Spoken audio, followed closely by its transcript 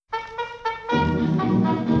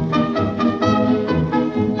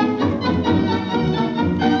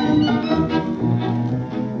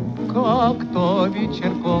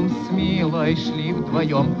дорогой шли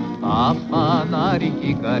вдвоем, а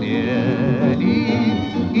фонарики горели.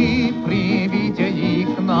 И при виде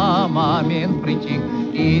их на момент притих,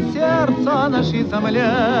 и сердца наши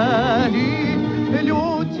замляли.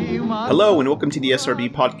 Hello and welcome to the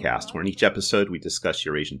SRB podcast, where in each episode we discuss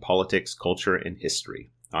Eurasian politics, culture, and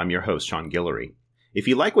history. I'm your host, Sean Guillory. If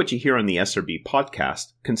you like what you hear on the SRB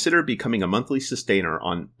podcast, consider becoming a monthly sustainer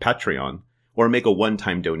on Patreon or make a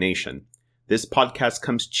one-time donation. This podcast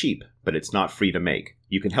comes cheap, but it's not free to make.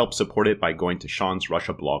 You can help support it by going to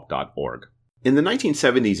seansrussiablog.org. In the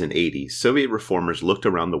 1970s and 80s, Soviet reformers looked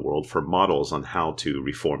around the world for models on how to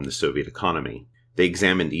reform the Soviet economy. They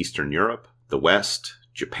examined Eastern Europe, the West,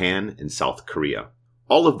 Japan, and South Korea.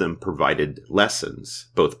 All of them provided lessons,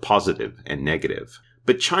 both positive and negative.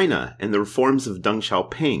 But China and the reforms of Deng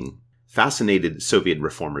Xiaoping fascinated Soviet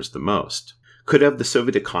reformers the most. Could have the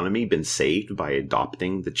Soviet economy been saved by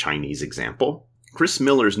adopting the Chinese example? Chris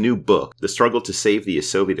Miller's new book, The Struggle to Save the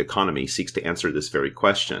Soviet Economy, seeks to answer this very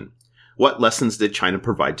question. What lessons did China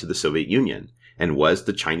provide to the Soviet Union? And was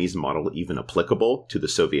the Chinese model even applicable to the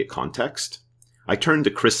Soviet context? I turned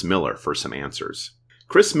to Chris Miller for some answers.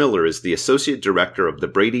 Chris Miller is the Associate Director of the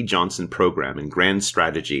Brady Johnson Program in Grand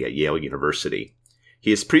Strategy at Yale University. He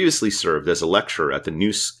has previously served as a lecturer at the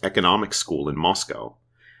New Economics School in Moscow,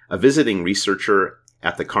 a visiting researcher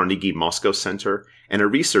at the Carnegie Moscow Center, and a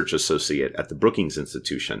research associate at the Brookings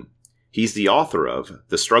Institution. He's the author of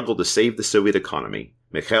The Struggle to Save the Soviet Economy,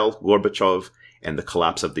 Mikhail Gorbachev and the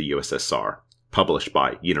Collapse of the USSR, published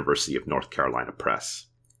by University of North Carolina Press.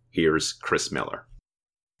 Here's Chris Miller.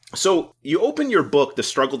 So you open your book, The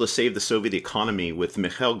Struggle to Save the Soviet Economy, with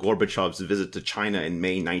Mikhail Gorbachev's visit to China in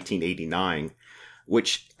May 1989,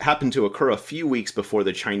 which happened to occur a few weeks before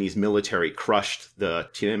the Chinese military crushed the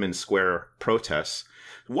Tiananmen Square protests.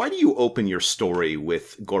 Why do you open your story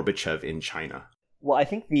with Gorbachev in China? Well, I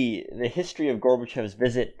think the history of Gorbachev's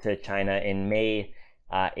visit to China in May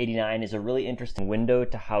 89 is a really interesting window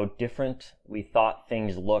to how different we thought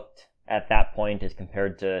things looked at that point as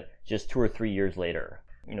compared to just 2 or 3 years later.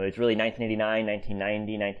 You know, it's really 1989,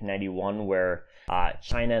 1990, 1991 where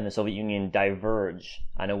China and the Soviet Union diverge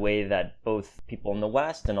in a way that both people in the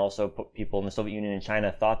West and also people in the Soviet Union and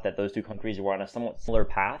China thought that those two countries were on a somewhat similar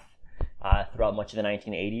path throughout much of the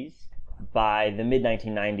 1980s. By the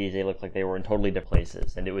mid-1990s, they looked like they were in totally different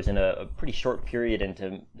places. And it was in a pretty short period, and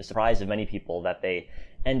to the surprise of many people, that they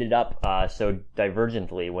ended up so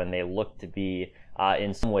divergently when they looked to be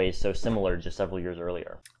in some ways so similar just several years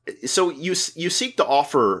earlier. So you seek to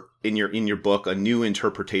offer in your book a new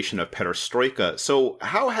interpretation of perestroika. So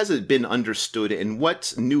how has it been understood, and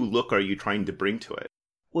what new look are you trying to bring to it?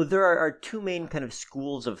 Well, there are two main kind of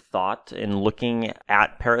schools of thought in looking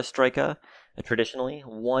at perestroika traditionally.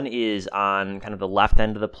 One is on kind of the left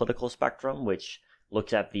end of the political spectrum, which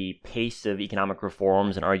looks at the pace of economic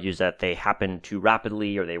reforms and argues that they happened too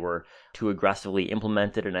rapidly or they were too aggressively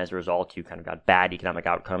implemented, and as a result you kind of got bad economic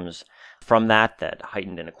outcomes from that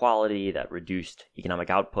heightened inequality, that reduced economic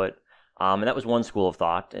output. And that was one school of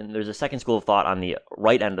thought. And there's a second school of thought on the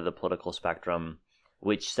right end of the political spectrum,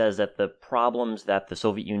 which says that the problems that the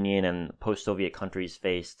Soviet Union and post-Soviet countries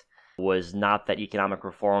faced was not that economic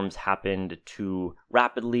reforms happened too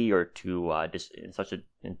rapidly or in such a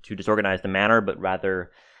too disorganized a manner, but rather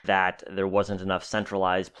that there wasn't enough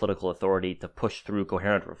centralized political authority to push through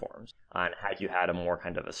coherent reforms. And had you had a more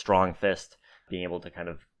kind of a strong fist, being able to kind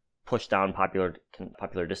of push down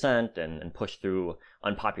popular dissent and push through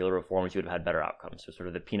unpopular reforms, you would have had better outcomes. So sort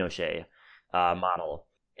of the Pinochet model.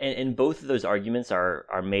 And both of those arguments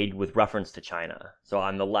are made with reference to China. So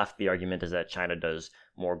on the left, the argument is that China does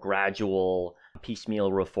more gradual,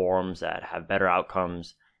 piecemeal reforms that have better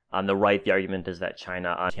outcomes. On the right, the argument is that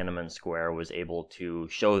China on Tiananmen Square was able to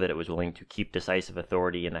show that it was willing to keep decisive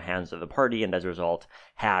authority in the hands of the party, and as a result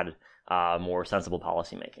had more sensible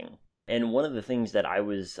policymaking. And one of the things that I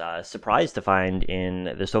was surprised to find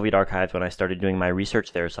in the Soviet archives when I started doing my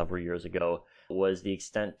research there several years ago was the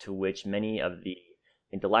extent to which many of the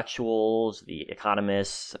intellectuals, the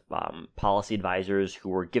economists, policy advisors who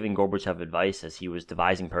were giving Gorbachev advice as he was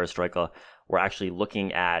devising perestroika were actually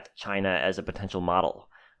looking at China as a potential model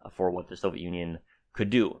for what the Soviet Union could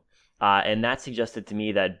do. And that suggested to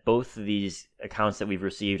me that both of these accounts that we've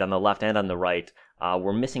received on the left and on the right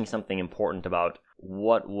were missing something important about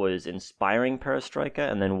what was inspiring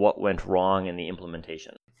perestroika and then what went wrong in the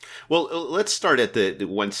implementation. Well, let's start at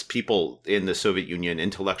once people in the Soviet Union,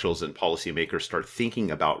 intellectuals and policymakers, start thinking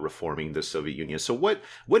about reforming the Soviet Union. So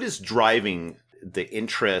what is driving the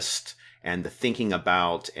interest and the thinking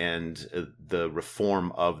about and the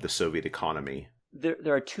reform of the Soviet economy?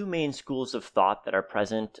 There are two main schools of thought that are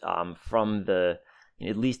present from the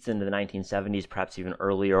at least into the 1970s, perhaps even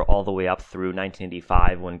earlier, all the way up through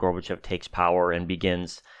 1985 when Gorbachev takes power and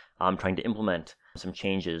begins trying to implement some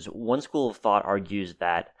changes. One school of thought argues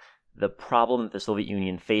that the problem that the Soviet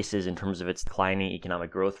Union faces in terms of its declining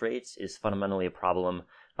economic growth rates is fundamentally a problem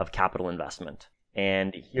of capital investment.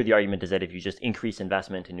 And here the argument is that if you just increase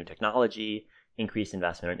investment in new technology, increase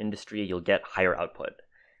investment in industry, you'll get higher output.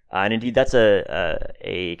 And indeed, that's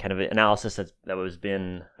a kind of analysis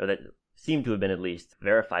that seemed to have been at least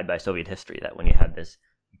verified by Soviet history, that when you had this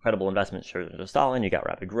incredible investment under Stalin, you got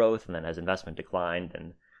rapid growth, and then as investment declined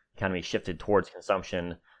and the economy shifted towards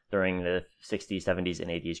consumption during the 60s, 70s,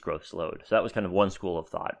 and 80s, growth slowed. So that was kind of one school of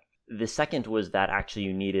thought. The second was that actually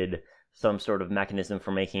you needed some sort of mechanism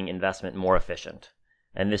for making investment more efficient.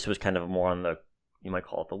 And this was kind of more on the, you might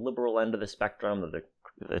call it the liberal end of the spectrum,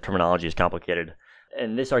 the terminology is complicated.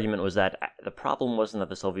 And this argument was that the problem wasn't that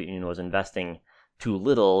the Soviet Union was investing too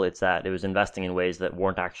little, it's that it was investing in ways that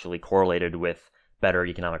weren't actually correlated with better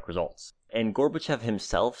economic results. And Gorbachev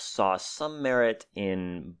himself saw some merit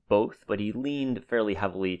in both, but he leaned fairly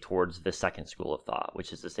heavily towards the second school of thought,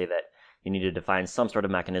 which is to say that you needed to find some sort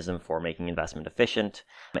of mechanism for making investment efficient.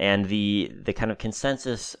 And the kind of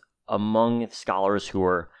consensus among scholars who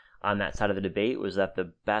were on that side of the debate was that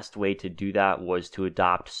the best way to do that was to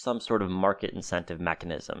adopt some sort of market incentive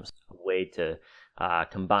mechanisms, a way to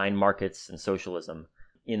combine markets and socialism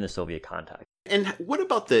in the Soviet context. And what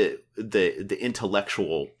about the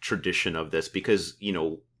intellectual tradition of this? Because,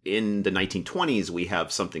 in the 1920s, we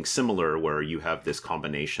have something similar where you have this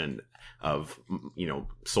combination of,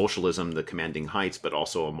 socialism, the commanding heights, but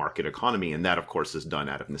also a market economy. And that, of course, is done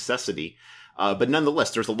out of necessity. But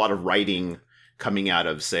nonetheless, there's a lot of writing coming out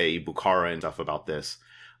of, say, Bukhara and stuff about this.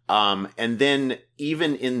 And then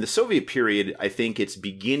even in the Soviet period, I think it's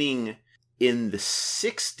beginning in the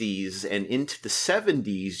 60s and into the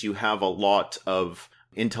 70s, you have a lot of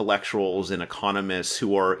intellectuals and economists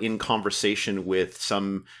who are in conversation with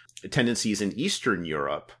some tendencies in Eastern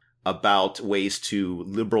Europe about ways to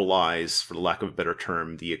liberalize, for the lack of a better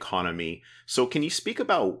term, the economy. So can you speak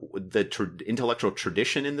about the intellectual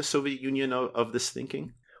tradition in the Soviet Union of this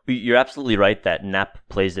thinking? You're absolutely right that NEP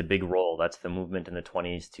plays a big role. That's the movement in the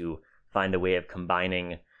 20s to find a way of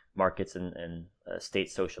combining markets and state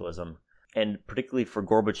socialism. And particularly for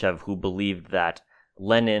Gorbachev, who believed that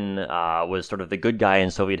Lenin was sort of the good guy in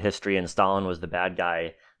Soviet history and Stalin was the bad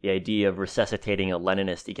guy, the idea of resuscitating a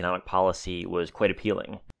Leninist economic policy was quite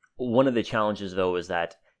appealing. One of the challenges, though, is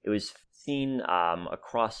that it was seen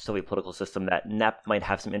across the Soviet political system that NEP might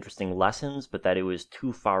have some interesting lessons, but that it was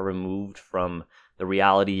too far removed from the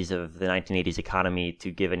realities of the 1980s economy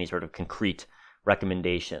to give any sort of concrete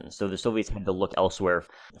recommendations. So the Soviets had to look elsewhere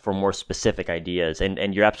for more specific ideas.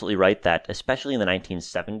 And you're absolutely right that, especially in the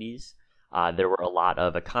 1970s, there were a lot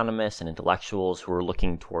of economists and intellectuals who were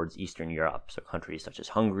looking towards Eastern Europe. So countries such as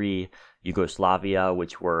Hungary, Yugoslavia,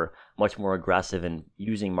 which were much more aggressive in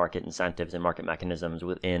using market incentives and market mechanisms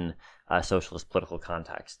within a socialist political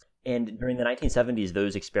context. And during the 1970s,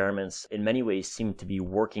 those experiments in many ways seemed to be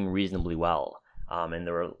working reasonably well. And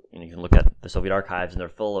there were, you can look at the Soviet archives, and they're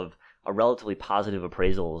full of relatively positive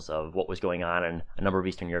appraisals of what was going on in a number of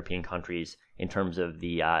Eastern European countries in terms of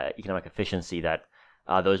the economic efficiency that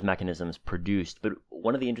those mechanisms produced. But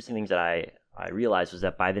one of the interesting things that I realized was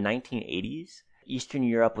that by the 1980s, Eastern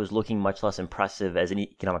Europe was looking much less impressive as an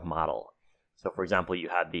economic model. So, for example, you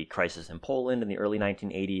had the crisis in Poland in the early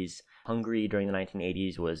 1980s. Hungary during the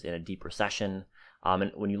 1980s was in a deep recession.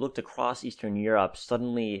 And when you looked across Eastern Europe,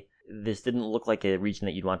 suddenly this didn't look like a region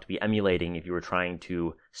that you'd want to be emulating if you were trying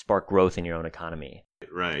to spark growth in your own economy.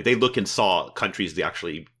 Right. They look and saw countries that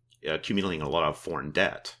actually accumulating a lot of foreign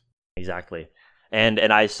debt. Exactly. And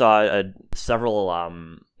I saw several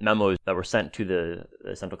memos that were sent to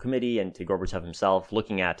the Central Committee and to Gorbachev himself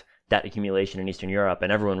looking at debt accumulation in Eastern Europe,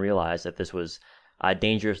 and everyone realized that this was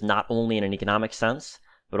dangerous not only in an economic sense,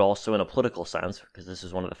 but also in a political sense, because this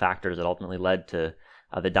is one of the factors that ultimately led to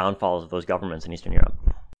the downfalls of those governments in Eastern Europe.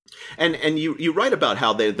 And you write about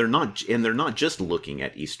how they're not just looking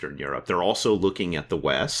at Eastern Europe. They're also looking at the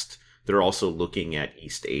West. They're also looking at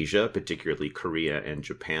East Asia, particularly Korea and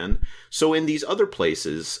Japan. So in these other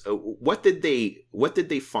places, what did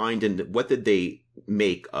they find, and what did they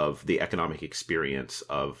make of the economic experience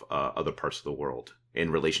of other parts of the world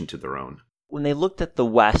in relation to their own? When they looked at the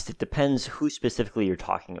West, it depends who specifically you're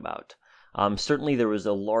talking about. Certainly there was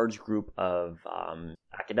a large group of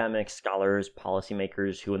academics, scholars,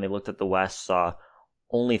 policymakers who, when they looked at the West, saw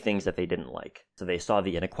only things that they didn't like. So they saw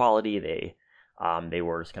the inequality, they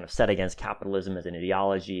were kind of set against capitalism as an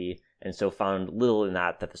ideology, and so found little in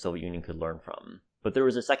that the Soviet Union could learn from. But there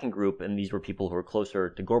was a second group, and these were people who were closer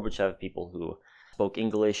to Gorbachev, people who spoke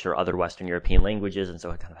English or other Western European languages, and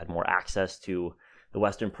so it kind of had more access to the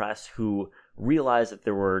Western press, who realized that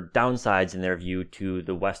there were downsides in their view to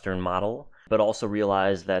the Western model, but also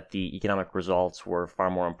realized that the economic results were far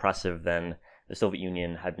more impressive than the Soviet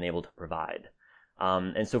Union had been able to provide.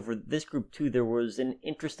 And so for this group too, there was an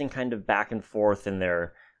interesting kind of back and forth in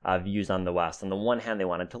their views on the West. On the one hand, they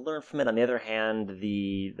wanted to learn from it. On the other hand,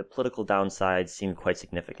 the political downsides seemed quite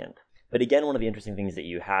significant. But again, one of the interesting things that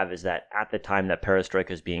you have is that at the time that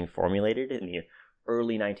perestroika is being formulated in the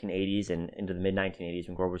early 1980s and into the mid-1980s,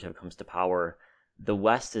 when Gorbachev comes to power, the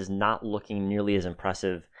West is not looking nearly as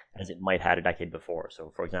impressive as it might have a decade before.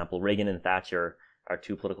 So, for example, Reagan and Thatcher are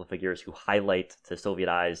two political figures who highlight to Soviet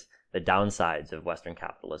eyes the downsides of Western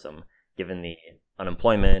capitalism, given the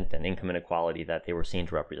unemployment and income inequality that they were seen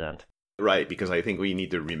to represent. Right, because I think we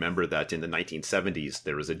need to remember that in the 1970s,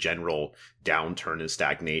 there was a general downturn and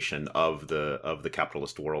stagnation of the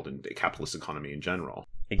capitalist world and the capitalist economy in general.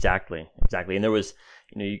 Exactly. And there was,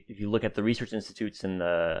 if you look at the research institutes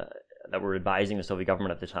that were advising the Soviet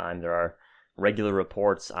government at the time, there are regular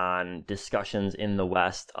reports on discussions in the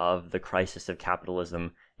West of the crisis of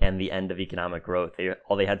capitalism and the end of economic growth.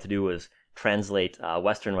 All they had to do was translate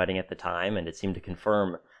Western writing at the time, and it seemed to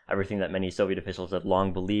confirm everything that many Soviet officials had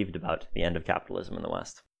long believed about the end of capitalism in the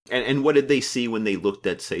West. And what did they see when they looked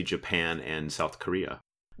at, say, Japan and South Korea?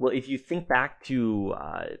 Well, if you think back to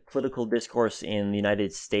political discourse in the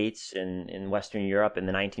United States and in Western Europe in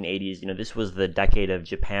the 1980s, this was the decade of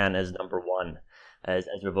Japan as number one, as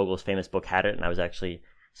Ezra Vogel's famous book had it. And I was actually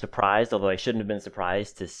surprised, although I shouldn't have been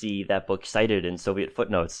surprised, to see that book cited in Soviet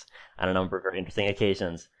footnotes on a number of very interesting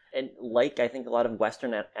occasions. And like I think a lot of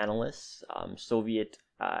Western analysts, Soviet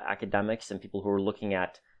academics and people who were looking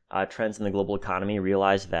at trends in the global economy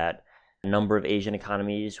realized that a number of Asian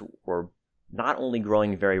economies were not only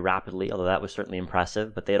growing very rapidly, although that was certainly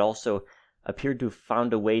impressive, but they had also appeared to have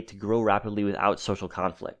found a way to grow rapidly without social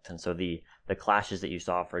conflict. And so the clashes that you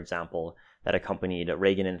saw, for example, that accompanied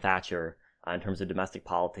Reagan and Thatcher in terms of domestic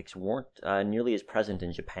politics weren't nearly as present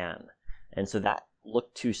in Japan. And so that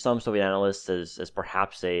looked to some Soviet analysts as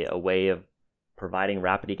perhaps a way of providing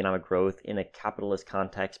rapid economic growth in a capitalist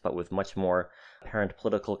context, but with much more apparent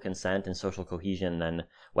political consent and social cohesion than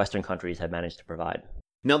Western countries had managed to provide.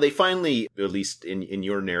 Now, they finally, at least in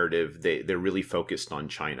your narrative, they're really focused on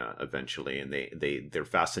China eventually, and they're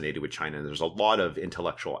fascinated with China. And there's a lot of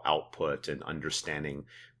intellectual output and understanding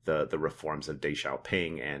the reforms of Deng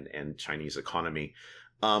Xiaoping and Chinese economy.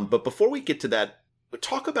 But before we get to that,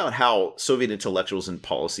 talk about how Soviet intellectuals and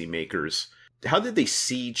policymakers, how did they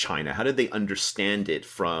see China? How did they understand it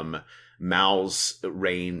from Mao's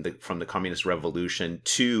reign, from the Communist Revolution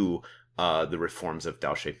to the reforms of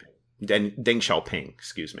Deng Xiaoping,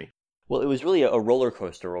 excuse me. Well, it was really a roller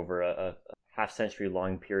coaster over a half-century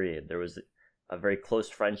long period. There was a very close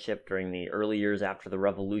friendship during the early years after the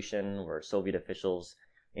revolution, where Soviet officials,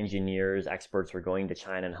 engineers, experts were going to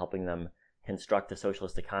China and helping them construct a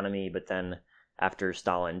socialist economy. But then after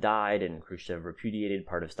Stalin died and Khrushchev repudiated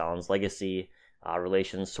part of Stalin's legacy,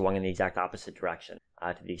 relations swung in the exact opposite direction,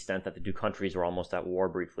 to the extent that the two countries were almost at war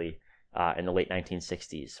briefly in the late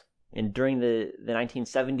 1960s. And during the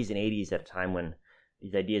 1970s and 80s, at a time when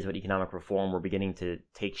these ideas about economic reform were beginning to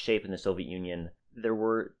take shape in the Soviet Union, there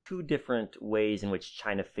were two different ways in which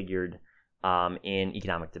China figured in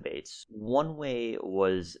economic debates. One way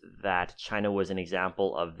was that China was an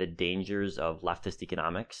example of the dangers of leftist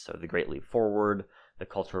economics. So the Great Leap Forward, the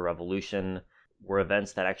Cultural Revolution, were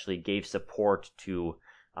events that actually gave support to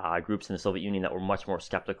groups in the Soviet Union that were much more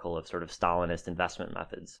skeptical of sort of Stalinist investment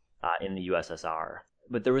methods in the USSR.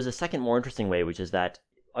 But there was a second, more interesting way, which is that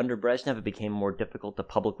under Brezhnev, it became more difficult to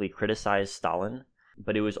publicly criticize Stalin,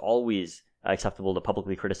 but it was always acceptable to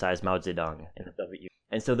publicly criticize Mao Zedong in the Soviet Union.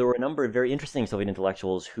 And so there were a number of very interesting Soviet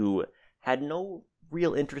intellectuals who had no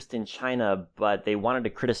real interest in China, but they wanted to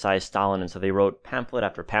criticize Stalin, and so they wrote pamphlet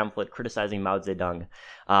after pamphlet criticizing Mao Zedong.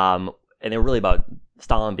 And they were really about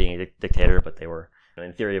Stalin being a dictator, but they were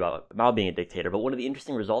in theory about Mao being a dictator. But one of the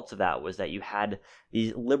interesting results of that was that you had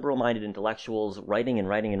these liberal-minded intellectuals writing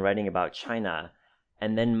about China,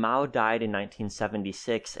 and then Mao died in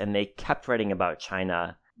 1976, and they kept writing about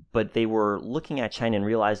China, but they were looking at China and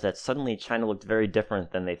realized that suddenly China looked very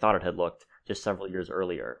different than they thought it had looked just several years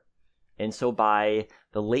earlier. And so by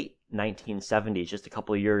the late 1970s, just a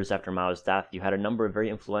couple of years after Mao's death, you had a number of very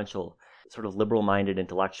influential sort of liberal-minded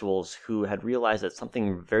intellectuals who had realized that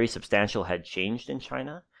something very substantial had changed in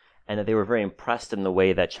China, and that they were very impressed in the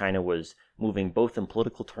way that China was moving both in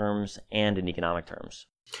political terms and in economic terms.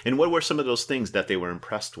 And what were some of those things that they were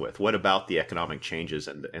impressed with? What about the economic changes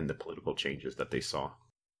and the political changes that they saw?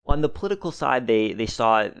 On the political side, they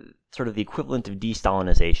saw sort of the equivalent of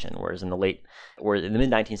de-Stalinization, whereas in the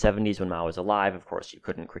mid-1970s when Mao was alive, of course, you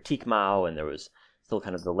couldn't critique Mao, and there was still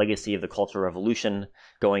kind of the legacy of the Cultural Revolution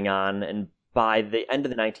going on. And by the end of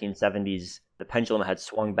the 1970s, the pendulum had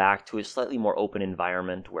swung back to a slightly more open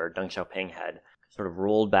environment where Deng Xiaoping had sort of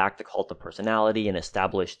rolled back the cult of personality and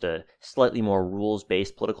established a slightly more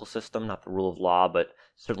rules-based political system, not the rule of law, but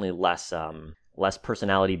certainly less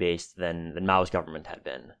personality-based than Mao's government had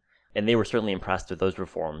been. And they were certainly impressed with those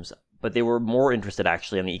reforms. But they were more interested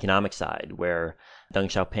actually on the economic side, where Deng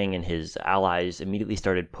Xiaoping and his allies immediately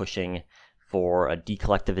started pushing for a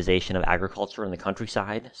decollectivization of agriculture in the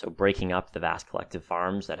countryside, so breaking up the vast collective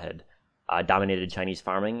farms that had dominated Chinese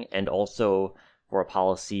farming, and also for a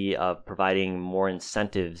policy of providing more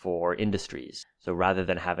incentives for industries. So rather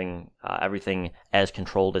than having everything as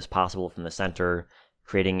controlled as possible from the center,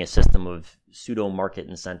 creating a system of pseudo-market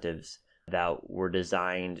incentives that were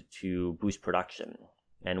designed to boost production.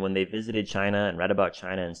 And when they visited China and read about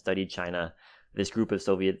China and studied China, this group of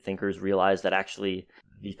Soviet thinkers realized that actually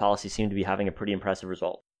these policies seemed to be having a pretty impressive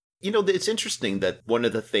result. You know, it's interesting that one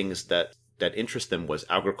of the things that interest them was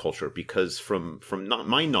agriculture, because from not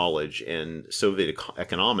my knowledge in Soviet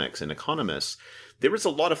economics and economists, there was a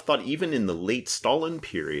lot of thought, even in the late Stalin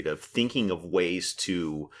period, of thinking of ways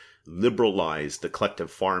to liberalize the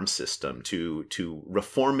collective farm system, to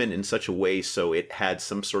reform it in such a way so it had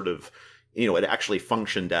some sort of, it actually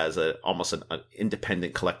functioned as almost an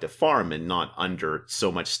independent collective farm and not under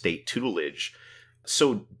so much state tutelage.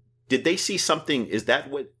 So did they see something? Is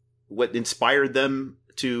that what inspired them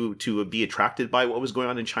to be attracted by what was going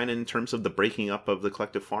on in China in terms of the breaking up of the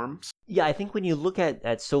collective farms? Yeah, I think when you look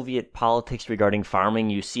at Soviet politics regarding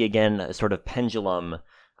farming, you see again a sort of pendulum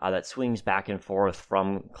that swings back and forth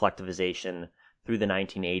from collectivization through the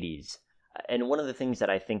 1980s. And one of the things that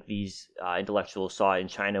I think these intellectuals saw in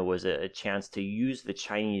China was a chance to use the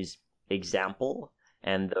Chinese example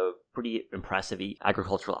and the pretty impressive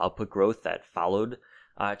agricultural output growth that followed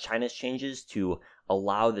China's changes to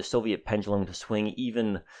allow the Soviet pendulum to swing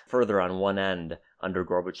even further on one end under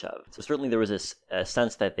Gorbachev. So certainly there was a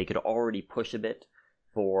sense that they could already push a bit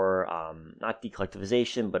for not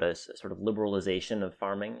decollectivization, but a sort of liberalization of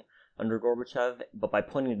farming under Gorbachev. But by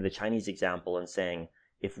pointing to the Chinese example and saying,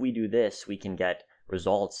 if we do this, we can get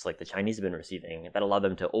results like the Chinese have been receiving, that allow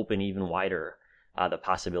them to open even wider the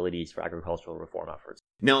possibilities for agricultural reform efforts.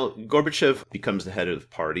 Now, Gorbachev becomes the head of the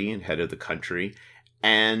party and head of the country,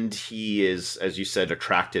 and he is, as you said,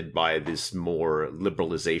 attracted by this more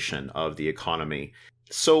liberalization of the economy.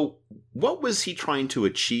 So what was he trying to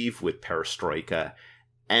achieve with perestroika?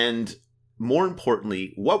 And more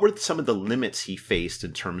importantly, what were some of the limits he faced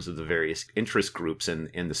in terms of the various interest groups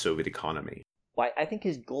in the Soviet economy? Well, I think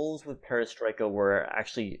his goals with perestroika were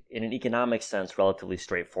actually, in an economic sense, relatively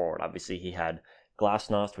straightforward. Obviously, he had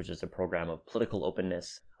Glasnost, which is a program of political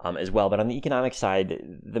openness as well. But on the economic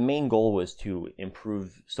side, the main goal was to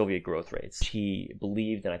improve Soviet growth rates. He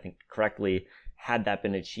believed, and I think correctly, had that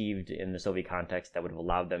been achieved in the Soviet context, that would have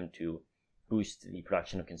allowed them to boost the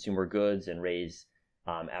production of consumer goods and raise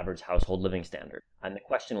average household living standard. And the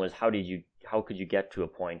question was, how could you get to a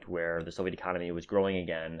point where the Soviet economy was growing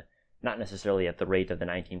again, not necessarily at the rate of the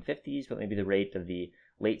 1950s, but maybe the rate of the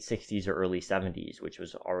late 60s or early 70s, which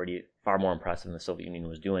was already far more impressive than the Soviet Union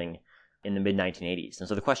was doing in the mid-1980s. And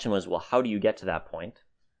so the question was, well, how do you get to that point?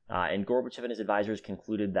 And Gorbachev and his advisors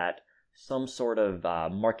concluded that some sort of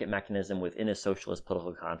market mechanism within a socialist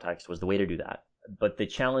political context was the way to do that. But the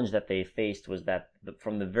challenge that they faced was that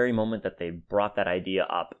from the very moment that they brought that idea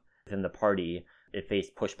up within the party, it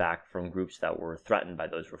faced pushback from groups that were threatened by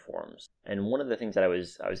those reforms. And one of the things that I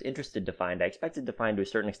was interested to find, I expected to find to a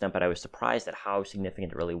certain extent, but I was surprised at how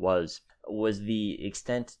significant it really was the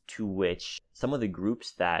extent to which some of the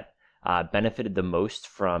groups that benefited the most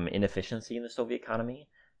from inefficiency in the Soviet economy.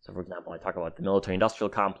 So, for example, I talk about the military-industrial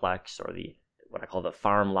complex, or what I call the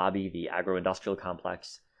farm lobby, the agro-industrial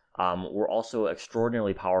complex, were also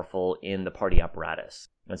extraordinarily powerful in the party apparatus.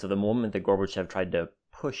 And so the moment that Gorbachev tried to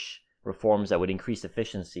push reforms that would increase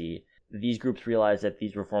efficiency, these groups realized that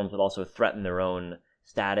these reforms would also threaten their own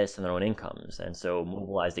status and their own incomes, and so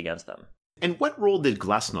mobilized against them. And what role did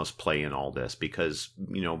Glasnost play in all this? Because,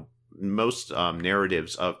 most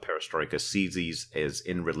narratives of perestroika see these as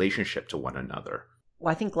in relationship to one another.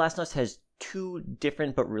 Well, I think Glasnost has two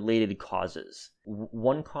different but related causes.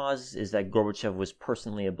 One cause is that Gorbachev was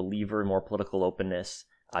personally a believer in more political openness,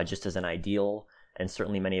 just as an ideal, and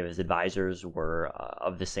certainly many of his advisors were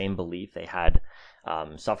of the same belief. They had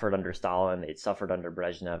suffered under Stalin, they'd suffered under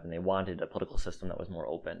Brezhnev, and they wanted a political system that was more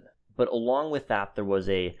open. But along with that, there was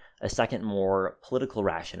a second, more political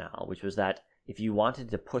rationale, which was that if you wanted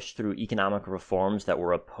to push through economic reforms that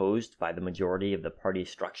were opposed by the majority of the party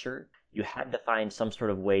structure, you had to find some sort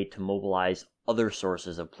of way to mobilize other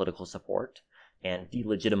sources of political support and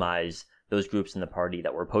delegitimize those groups in the party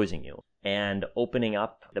that were opposing you. And opening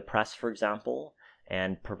up the press, for example,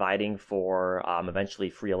 and providing for eventually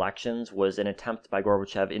free elections was an attempt by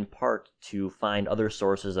Gorbachev in part to find other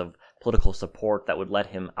sources of political support that would let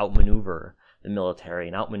him outmaneuver the military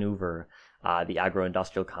and outmaneuver the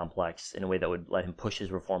agro-industrial complex in a way that would let him push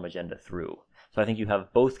his reform agenda through. So I think you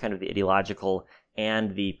have both kind of the ideological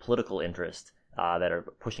and the political interest that are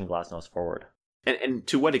pushing Glasnost forward. And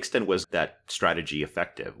to what extent was that strategy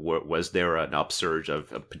effective? Was there an upsurge of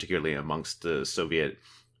particularly amongst the Soviet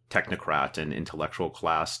technocrat and intellectual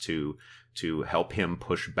class to help him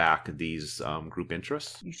push back these group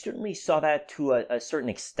interests? You certainly saw that to a certain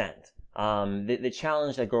extent. The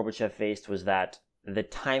challenge that Gorbachev faced was that the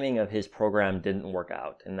timing of his program didn't work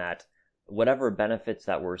out, and that whatever benefits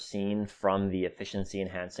that were seen from the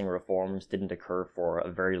efficiency-enhancing reforms didn't occur for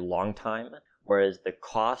a very long time, whereas the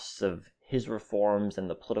costs of his reforms and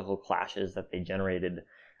the political clashes that they generated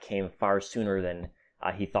came far sooner than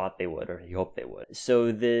he thought they would, or he hoped they would.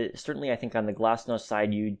 So certainly I think on the Glasnost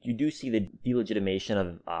side, you do see the delegitimation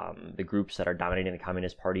of the groups that are dominating the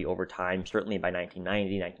Communist Party over time. Certainly by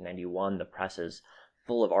 1990, 1991, the press is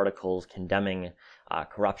full of articles condemning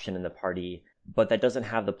corruption in the party, but that doesn't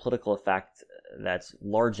have the political effect that's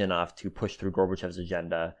large enough to push through Gorbachev's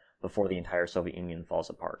agenda before the entire Soviet Union falls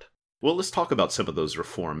apart. Well, let's talk about some of those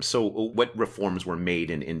reforms. So what reforms were made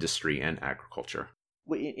in industry and agriculture?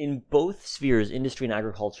 In both spheres, industry and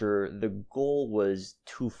agriculture, the goal was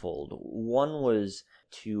twofold. One was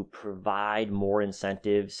to provide more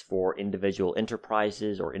incentives for individual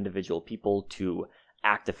enterprises or individual people to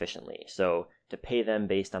act efficiently. So to pay them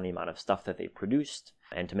based on the amount of stuff that they produced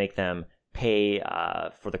and to make them pay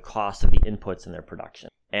for the cost of the inputs in their production.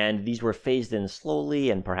 And these were phased in slowly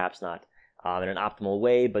and perhaps not in an optimal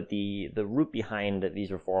way, but the root behind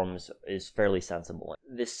these reforms is fairly sensible.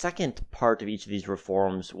 The second part of each of these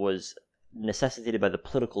reforms was necessitated by the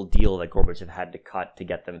political deal that Gorbachev had to cut to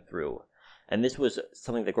get them through. And this was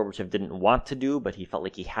something that Gorbachev didn't want to do, but he felt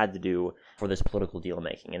like he had to do for this political deal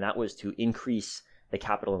making. And that was to increase the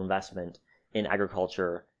capital investment in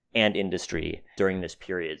agriculture and industry during this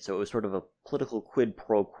period. So it was sort of a political quid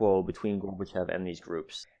pro quo between Gorbachev and these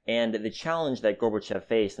groups. And the challenge that Gorbachev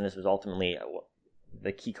faced, and this was ultimately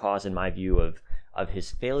the key cause in my view of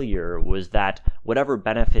his failure, was that whatever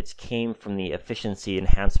benefits came from the efficiency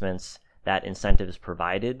enhancements that incentives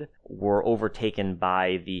provided were overtaken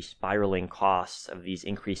by the spiraling costs of these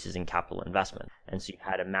increases in capital investment. And so you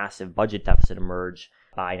had a massive budget deficit emerge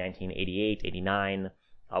by 1988, 89,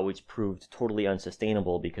 which proved totally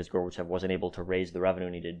unsustainable because Gorbachev wasn't able to raise the revenue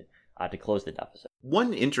needed to close the deficit.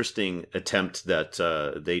 One interesting attempt that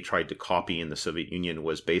they tried to copy in the Soviet Union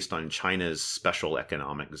was based on China's special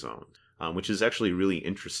economic zone, which is actually really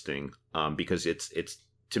interesting because it's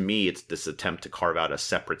to me, it's this attempt to carve out a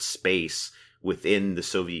separate space within the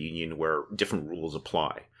Soviet Union where different rules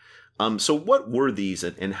apply. So what were these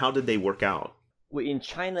and how did they work out? In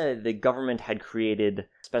China, the government had created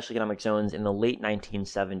special economic zones in the late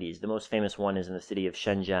 1970s. The most famous one is in the city of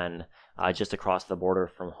Shenzhen, just across the border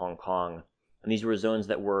from Hong Kong. And these were zones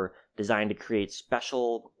that were designed to create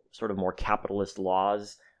special, sort of more capitalist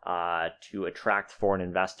laws to attract foreign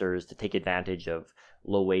investors to take advantage of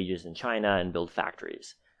low wages in China and build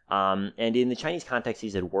factories. And in the Chinese context,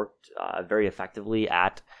 these had worked very effectively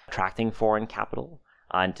at attracting foreign capital.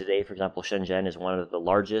 And today, for example, Shenzhen is one of the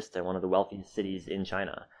largest and one of the wealthiest cities in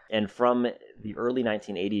China. And from the early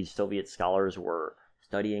 1980s, Soviet scholars were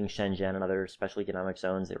studying Shenzhen and other special economic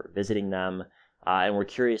zones. They were visiting them and were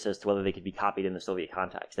curious as to whether they could be copied in the Soviet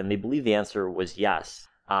context. And they believed the answer was yes.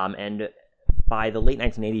 And by the late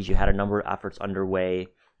 1980s, you had a number of efforts underway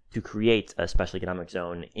to create a special economic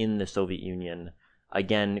zone in the Soviet Union,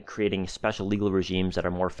 again, creating special legal regimes that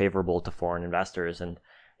are more favorable to foreign investors. And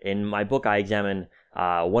in my book, I examine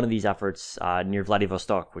one of these efforts near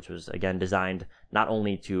Vladivostok, which was, again, designed not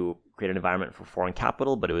only to create an environment for foreign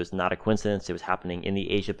capital, but it was not a coincidence. It was happening in the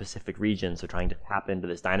Asia-Pacific region, so trying to tap into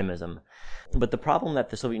this dynamism. But the problem that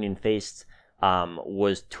the Soviet Union faced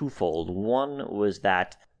was twofold. One was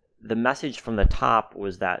that the message from the top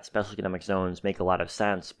was that special economic zones make a lot of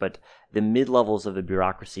sense, but the mid-levels of the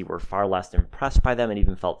bureaucracy were far less impressed by them and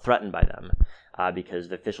even felt threatened by them because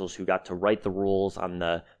the officials who got to write the rules on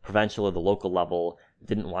the provincial or the local level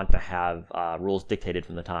didn't want to have rules dictated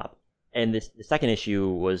from the top. And the second issue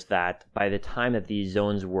was that by the time that these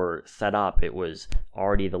zones were set up, it was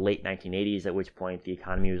already the late 1980s, at which point the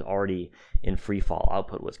economy was already in free fall.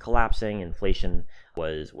 Output was collapsing, inflation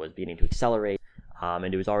was beginning to accelerate.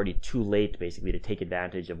 And it was already too late, basically, to take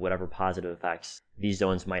advantage of whatever positive effects these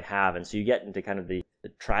zones might have. And so you get into kind of the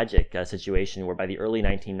tragic situation where by the early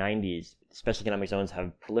 1990s, special economic zones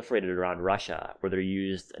have proliferated around Russia, where they're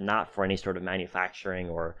used not for any sort of manufacturing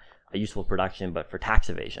or a useful production, but for tax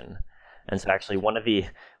evasion. And so actually one of the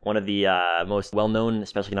most well-known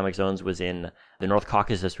special economic zones was in the North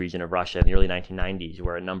Caucasus region of Russia in the early 1990s,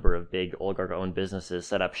 where a number of big oligarch-owned businesses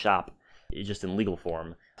set up shop just in legal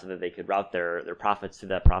form so that they could route their profits to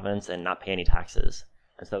that province and not pay any taxes.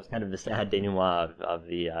 And so that was kind of the sad denouement of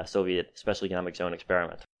the Soviet special economic zone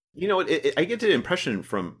experiment. You know, I get the impression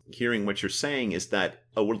from hearing what you're saying is that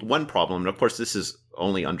one problem, and of course this is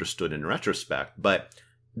only understood in retrospect, but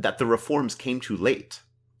that the reforms came too late.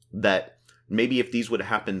 That maybe if these would have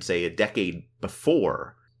happened, say, a decade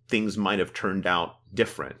before, things might have turned out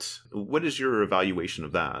different. What is your evaluation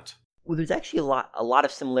of that? Well, there's actually a lot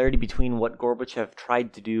of similarity between what Gorbachev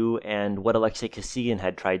tried to do and what Alexei Kosygin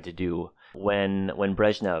had tried to do when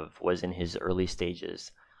Brezhnev was in his early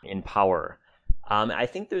stages in power. I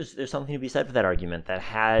think there's something to be said for that argument, that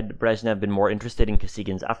had Brezhnev been more interested in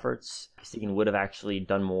Kosygin's efforts, Kosygin would have actually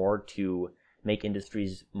done more to make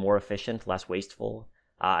industries more efficient, less wasteful,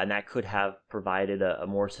 and that could have provided a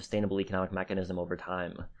more sustainable economic mechanism over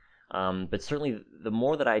time. But certainly, the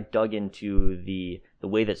more that I dug into the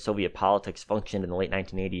way that Soviet politics functioned in the late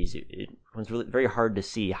 1980s, it was really very hard to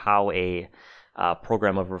see how a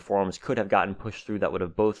program of reforms could have gotten pushed through that would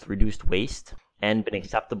have both reduced waste and been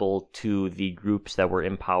acceptable to the groups that were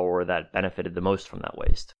in power that benefited the most from that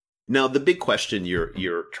waste. Now, the big question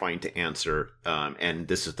you're trying to answer, and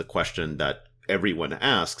this is the question that everyone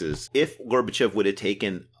asks, is if Gorbachev would have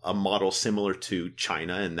taken a model similar to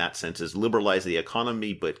China in that sense, is liberalize the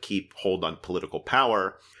economy but keep hold on political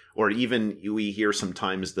power, or even we hear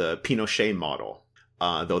sometimes the Pinochet model,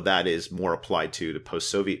 though that is more applied to the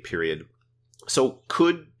post-Soviet period. So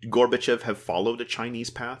could Gorbachev have followed a Chinese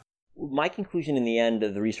path? My conclusion in the end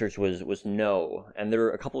of the research was no, and there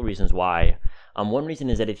are a couple of reasons why. One reason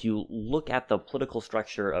is that if you look at the political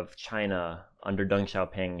structure of China under Deng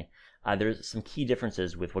Xiaoping, there's some key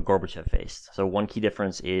differences with what Gorbachev faced. So one key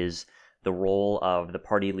difference is the role of the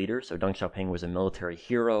party leader. So Deng Xiaoping was a military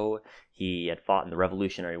hero. He had fought in the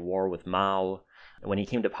Revolutionary War with Mao. When he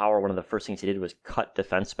came to power, one of the first things he did was cut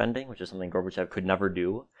defense spending, which is something Gorbachev could never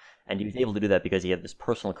do. And he was able to do that because he had this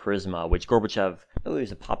personal charisma, which Gorbachev, though he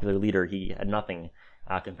was a popular leader, he had nothing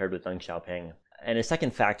compared with Deng Xiaoping. And a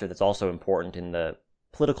second factor that's also important in the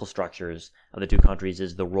political structures of the two countries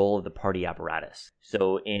is the role of the party apparatus.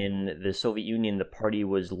 So in the Soviet Union, the party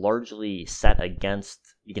was largely set against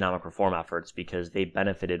economic reform efforts because they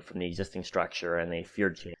benefited from the existing structure and they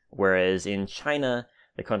feared change. Whereas in China,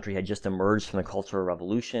 the country had just emerged from the Cultural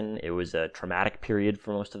Revolution. It was a traumatic period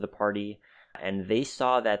for most of the party, and they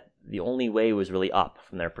saw that the only way was really up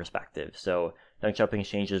from their perspective. So Deng Xiaoping's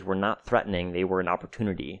changes were not threatening, they were an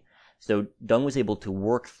opportunity. So Deng was able to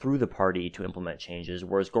work through the party to implement changes,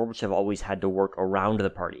 whereas Gorbachev always had to work around the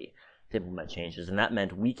party to implement changes. And that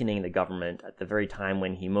meant weakening the government at the very time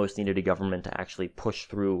when he most needed a government to actually push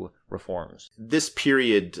through reforms. This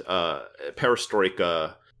period,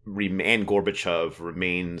 perestroika and Gorbachev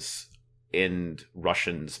remains in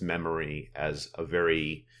Russians' memory as a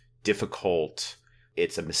very difficult,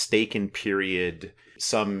 it's a mistaken period.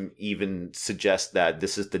 Some even suggest that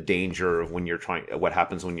this is the danger of what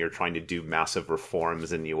happens when you're trying to do massive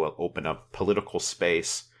reforms and you will open up political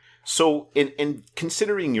space. So in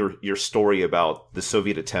considering your story about the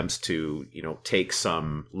Soviet attempts to, take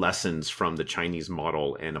some lessons from the Chinese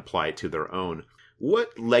model and apply it to their own,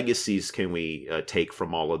 what legacies can we take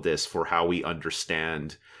from all of this for how we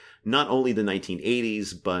understand not only the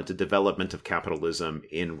 1980s, but the development of capitalism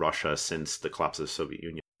in Russia since the collapse of the Soviet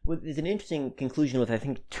Union? Well, there's an interesting conclusion with, I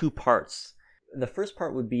think, two parts. The first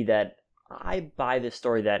part would be that I buy this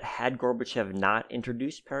story that had Gorbachev not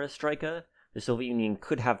introduced perestroika, the Soviet Union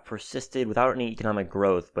could have persisted without any economic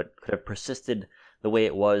growth, but could have persisted the way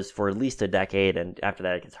it was for at least a decade, and after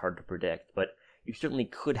that it gets hard to predict. But you certainly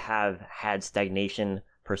could have had stagnation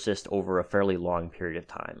persist over a fairly long period of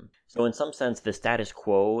time. So in some sense, the status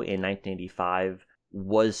quo in 1985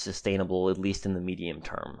 was sustainable, at least in the medium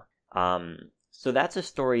term. So that's a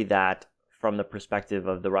story that, from the perspective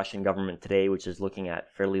of the Russian government today, which is looking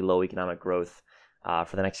at fairly low economic growth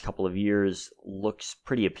for the next couple of years, looks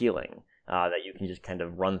pretty appealing. That you can just kind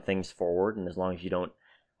of run things forward, and as long as you don't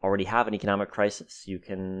already have an economic crisis, you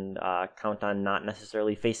can count on not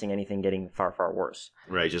necessarily facing anything getting far, far worse.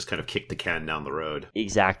 Right, just kind of kick the can down the road.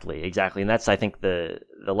 Exactly. And that's, I think, the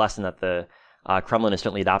lesson that the Kremlin is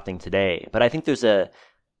certainly adopting today. But I think there's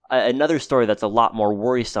another story that's a lot more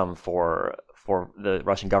worrisome for for the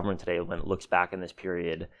Russian government today when it looks back in this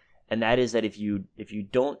period. And that is that if you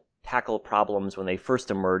don't tackle problems when they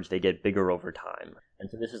first emerge, they get bigger over time. And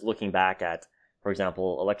so this is looking back at, for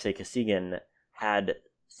example, Alexei Kosygin. Had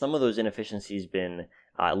some of those inefficiencies been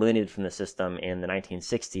eliminated from the system in the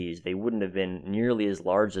 1960s, they wouldn't have been nearly as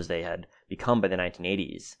large as they had become by the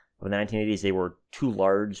 1980s. By the 1980s, they were too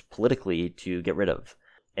large politically to get rid of.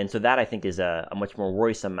 And so that, I think, is a much more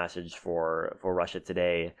worrisome message for Russia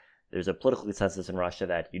today. There's a political consensus in Russia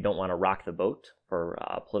that you don't want to rock the boat for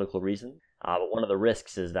political reasons. But one of the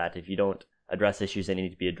risks is that if you don't address issues that need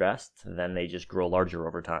to be addressed, then they just grow larger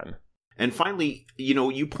over time. And finally,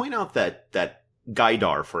 you point out that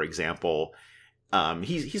Gaidar, for example,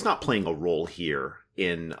 he's not playing a role here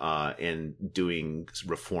in doing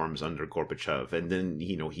reforms under Gorbachev, and then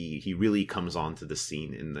he really comes onto the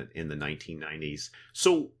scene in the 1990s.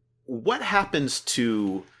 So what happens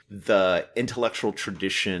to the intellectual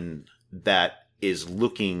tradition that is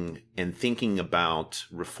looking and thinking about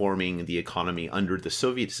reforming the economy under the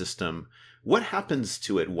Soviet system? What happens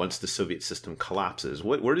to it once the Soviet system collapses?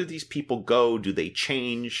 Where do these people go? Do they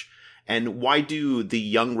change? And why do the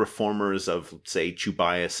young reformers of, say,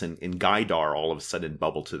 Chubais and Gaidar all of a sudden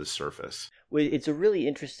bubble to the surface? Well, it's a really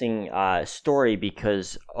interesting story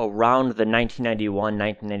because around the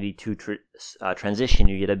 1991-1992 transition,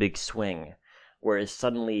 you get a big swing, whereas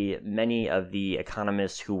suddenly many of the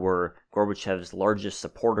economists who were Gorbachev's largest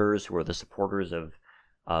supporters, who were the supporters of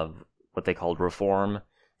what they called reform,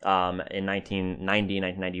 in 1990,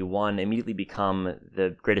 1991, immediately become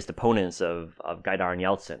the greatest opponents of Gaidar and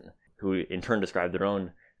Yeltsin, who in turn described their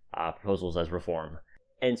own proposals as reform.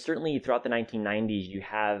 And certainly throughout the 1990s, you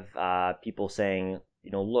have people saying,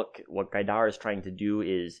 look, what Gaidar is trying to do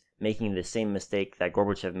is making the same mistake that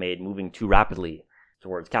Gorbachev made, moving too rapidly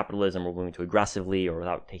towards capitalism or moving too aggressively or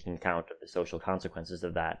without taking account of the social consequences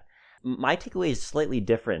of that. My takeaway is slightly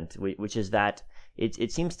different, which is that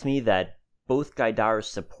it seems to me that both Gaidar's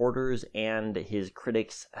supporters and his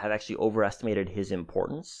critics have actually overestimated his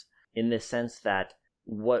importance, in the sense that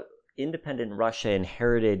what independent Russia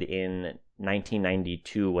inherited in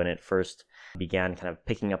 1992, when it first began kind of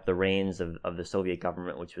picking up the reins of the Soviet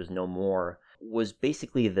government, which was no more, was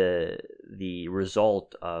basically the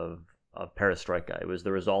result of perestroika. It was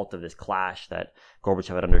the result of this clash that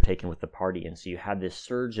Gorbachev had undertaken with the party. And so you had this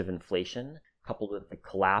surge of inflation coupled with the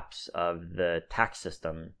collapse of the tax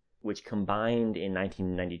system, which combined in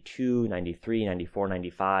 1992, 93, 94,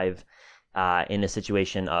 95 in a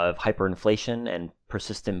situation of hyperinflation and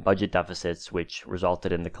persistent budget deficits, which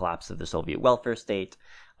resulted in the collapse of the Soviet welfare state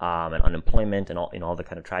and unemployment and all the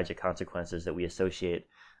kind of tragic consequences that we associate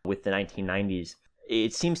with the 1990s.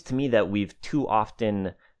 It seems to me that we've too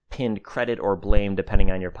often pinned credit or blame,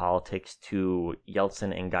 depending on your politics, to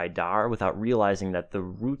Yeltsin and Gaidar without realizing that the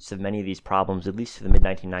roots of many of these problems, at least to the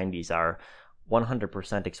mid-1990s, are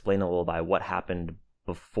 100% explainable by what happened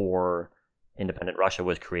before independent Russia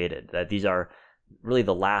was created. That these are really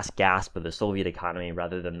the last gasp of the Soviet economy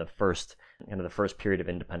rather than the first period of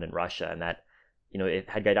independent Russia. And that,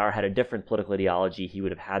 had Gaidar had a different political ideology, he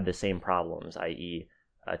would have had the same problems, i.e.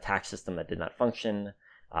 a tax system that did not function,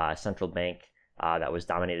 a central bank that was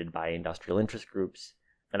dominated by industrial interest groups.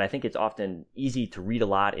 And I think it's often easy to read a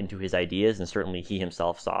lot into his ideas, and certainly he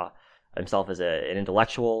himself saw himself as an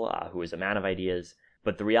intellectual who was a man of ideas.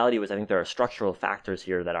 But the reality was, I think there are structural factors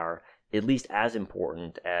here that are at least as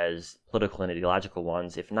important as political and ideological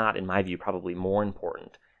ones, if not, in my view, probably more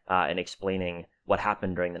important in explaining what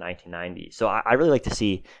happened during the 1990s. So I really like to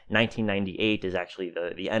see 1998 as actually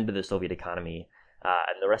the end of the Soviet economy,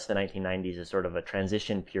 and the rest of the 1990s is sort of a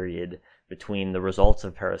transition period between the results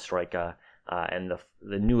of perestroika and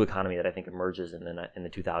the new economy that I think emerges in the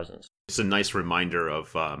 2000s. It's a nice reminder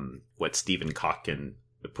of what Stephen Kotkin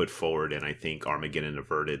put forward, and I think Armageddon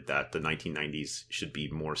Averted, that the 1990s should be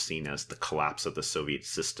more seen as the collapse of the Soviet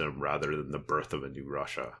system rather than the birth of a new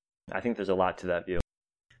Russia. I think there's a lot to that view.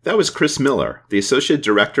 That was Chris Miller, the Associate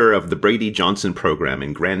Director of the Brady Johnson Program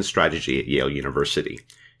in Grand Strategy at Yale University.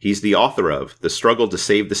 He's the author of The Struggle to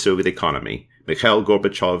Save the Soviet Economy, Mikhail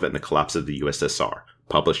Gorbachev and the Collapse of the USSR,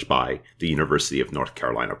 published by the University of North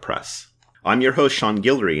Carolina Press. I'm your host, Sean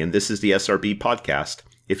Guillory, and this is the SRB Podcast.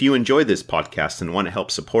 If you enjoy this podcast and want to help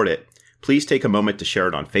support it, please take a moment to share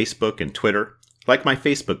it on Facebook and Twitter, like my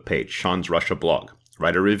Facebook page, Sean's Russia Blog,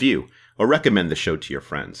 write a review, or recommend the show to your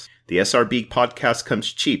friends. The SRB Podcast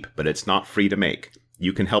comes cheap, but it's not free to make.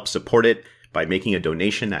 You can help support it by making a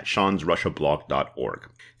donation at seansrussiablog.org.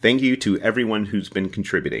 Thank you to everyone who's been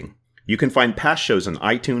contributing. You can find past shows on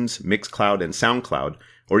iTunes, Mixcloud, and SoundCloud,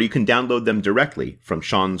 or you can download them directly from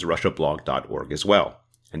seansrussiablog.org as well.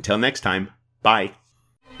 Until next time, bye.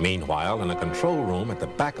 Meanwhile, in a control room at the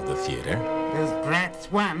back of the theater... Those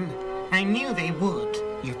brats won. I knew they would.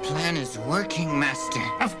 Your plan is working, Master.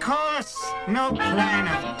 Of course! No plan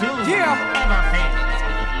of doom Yeah. ever failed.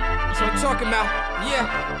 That's what I'm talking about.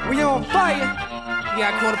 Yeah, we on fire. You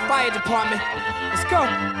gotta call the fire department. Let's go.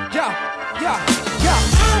 Yo.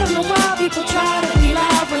 I don't know why people try to be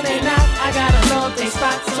loud when they not. I gotta know they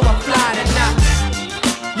spot, so I fly tonight.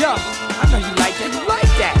 Yo, I know you like that. You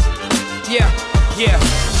like that. Yeah.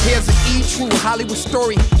 Here's an E-true Hollywood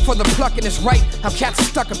story for the plucking is right. How cats are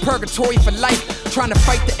stuck in purgatory for life, trying to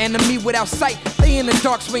fight the enemy without sight. They in the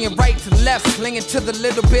dark, swinging right to left, clinging to the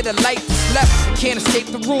little bit of light that's left. You can't escape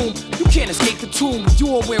the room, you can't escape the tomb.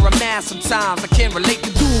 You all wear a mask sometimes, I can't relate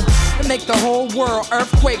to doom. To make the whole world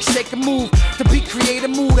earthquake, shake and move. To be creative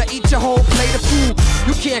mood, I eat your whole plate of food.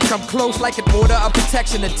 You can't come close like an order of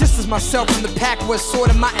protection. To distance myself from the pack was sort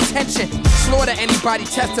of my intention. Slaughter anybody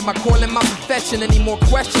testing my calling my profession. Any more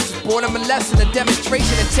questions? Boredom a lesson, a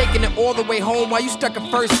demonstration, and taking it all the way home while you stuck at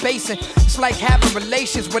first base. And it's like having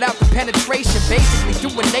relations without the penetration. Basically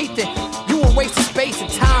doing Nathan, you a waste of space and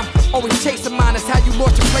time. Always chasing mine is how you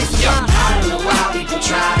lost your place in line. I don't know why people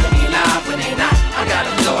try to be loud when they not. I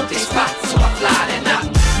gotta blow up their spot, so I fly that night.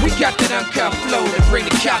 We got that uncut flow to bring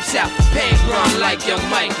the cops out. Pain run like young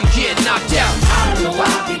Mike and get knocked out. I don't know why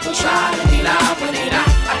people try to be loud when they not.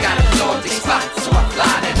 I gotta blow up their spot, so I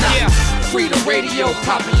fly that night. Yeah, free the radio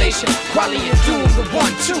population. Quality and Doom, the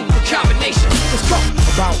 1-2, the combination. Let's go.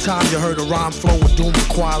 About time you heard a rhyme flow with Doom and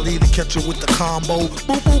Quali to catch you with the combo.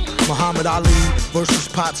 Boop boop. Muhammad Ali versus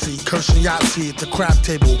Potsy, Kirshen Yahtzee at the crap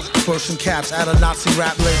table. Bursting caps at a Nazi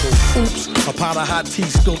rap label. Oops, a pot of hot tea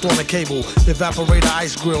spilt on a cable. Evaporator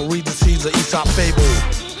ice grill, read the seeds of Aesop fable.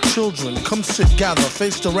 Children, come sit, gather,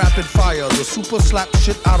 face the rapid fire. The super slap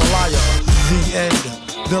shit out of liar. The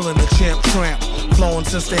end, villain, the champ tramp. Flowing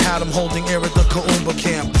since they had him holding air at the Kaumba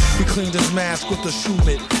camp. He cleaned his mask with the shoe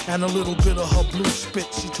mitt and a little bit of her blue spit.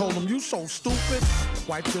 She told him, you so stupid.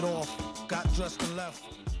 Wiped it off, got dressed and left.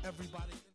 Everybody